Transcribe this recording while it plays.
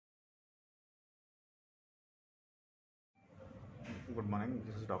Good morning.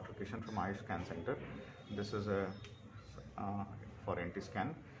 This is Dr. Kishan from Ayush Scan Center. This is a for NT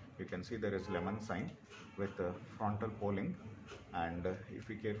scan. You can see there is lemon sign with frontal polling, and if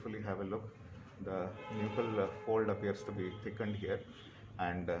we carefully have a look, the nuchal fold appears to be thickened here,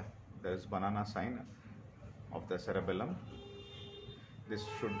 and there is banana sign of the cerebellum. This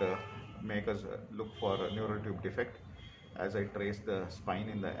should make us look for a neural tube defect. As I trace the spine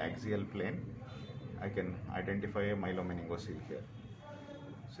in the axial plane, I can identify a myelomeningocele here.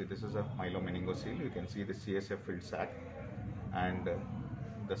 See, this is a myelomeningocele. You can see the CSF filled sac, and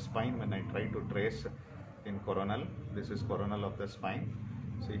the spine, when I try to trace in coronal, this is coronal of the spine.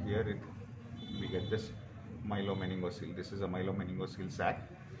 See here, we get this myelomeningocele. This is a myelomeningocele sac.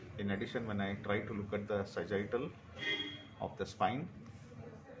 In addition, when I try to look at the sagittal of the spine,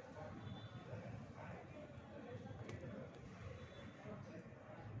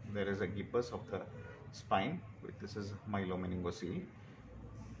 there is a gibbous of the spine. This is myelomeningocele.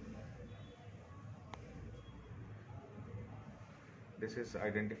 This is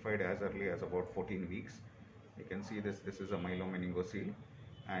identified as early as about 14 weeks. You can see this is a myelomeningocele,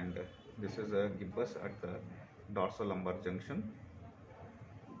 and this is a gibbous at the dorsolumbar junction.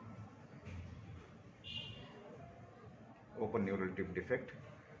 Open neural tube defect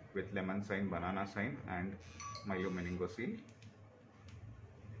with lemon sign, banana sign, and myelomeningocele.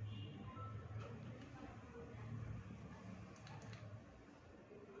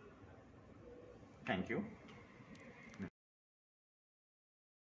 Thank you.